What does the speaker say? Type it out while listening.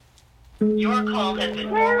Your call has been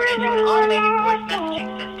forwarded to an automated voice messaging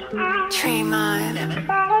system. Tree mine.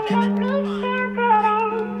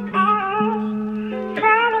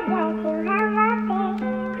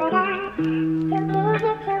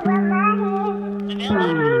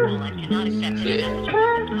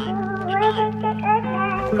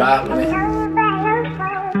 Ride with me.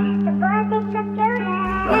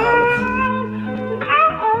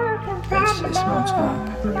 Let's take some time.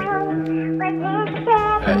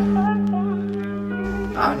 Hey.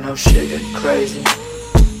 I know shit get crazy,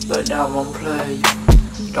 but I won't play you.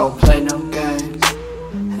 Don't play no games,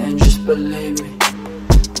 and just believe me.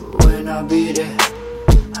 When I be there,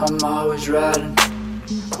 I'm always riding.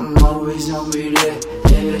 I'm always gonna be there.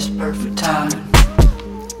 Yeah, it's perfect timing.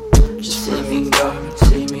 Just see me go,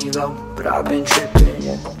 see me low, but I've been tripping,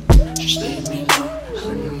 yeah. Just leave me alone,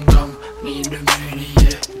 let me go, need a minute,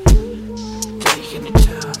 yeah. Taking the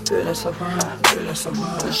time, feeling so fine, feeling so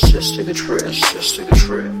fine. Let's just take a trip, let's just take a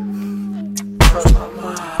trip. Close my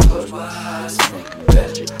mind, close my eyes, think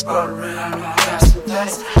about you. All around my house and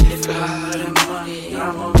days. If I had the money,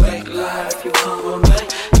 I'ma make life, you come with me.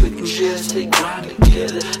 We can just take grind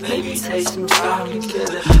together, maybe take some time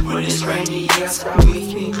together. When it's rainy outside, we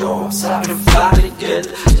can go outside and fly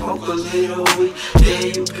together. Smoke a little weed, yeah,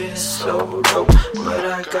 you been so dope. But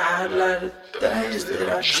I got a lot of things that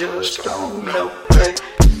I just don't know, hey.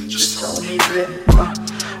 Just tell me that,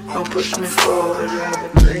 don't push me forward,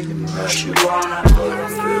 I've been thinking rush you on, but I'm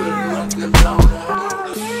feeling like a loner.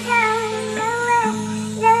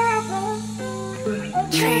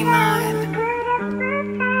 Tree mine.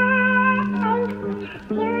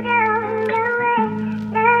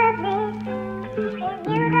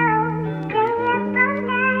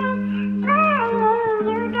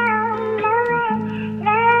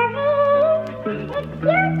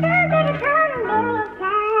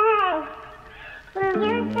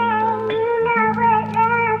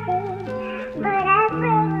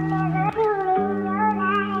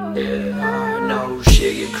 Yeah, I know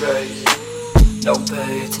shit get crazy. Don't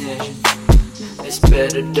pay attention. It's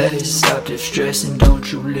better days. Stop this stressing.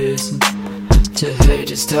 Don't you listen to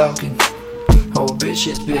haters talking. Oh,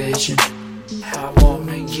 bitches bitching. I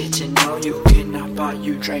wanna get to know you. Can I buy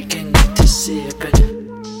you drinking to sipping?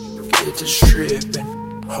 Get to stripping.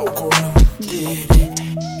 Oh, go no, get it.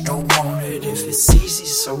 You don't want it if it's easy,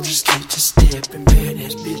 so just get to stepping.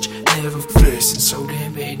 Badass bitch, never flexing, so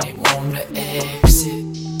damn bad they wanna exit.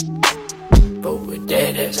 But with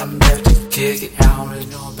that ass, I'm about to kick it. I don't really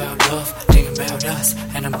know about love, thinking about us,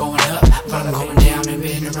 and I'm going up, but I'm going down and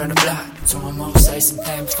been around the block. So I'm gonna say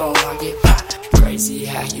something before I get popped. Crazy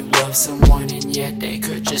how you love someone and yet they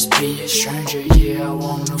could just be a stranger. Yeah, I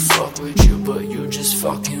wanna fuck with you, but you just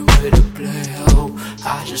fucking with a player. Oh,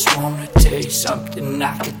 I just wanna tell you something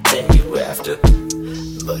I could tell you after.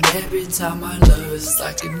 But every time I love, it's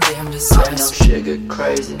like a damn disaster. I know shit get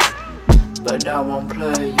crazy, but I won't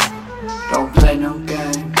play you. Don't play no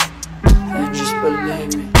games, and just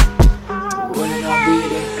believe me. When I be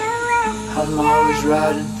there, I'm always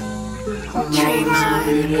riding. I'm always gonna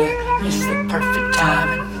be there. It's the perfect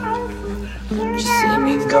timing. Just see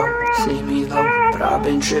me go, see me low, but I've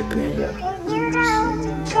been tripping, yeah.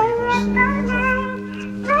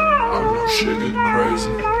 I know shit get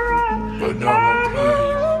crazy, but I won't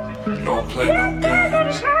play you. Don't play no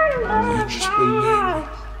games, you just believe me.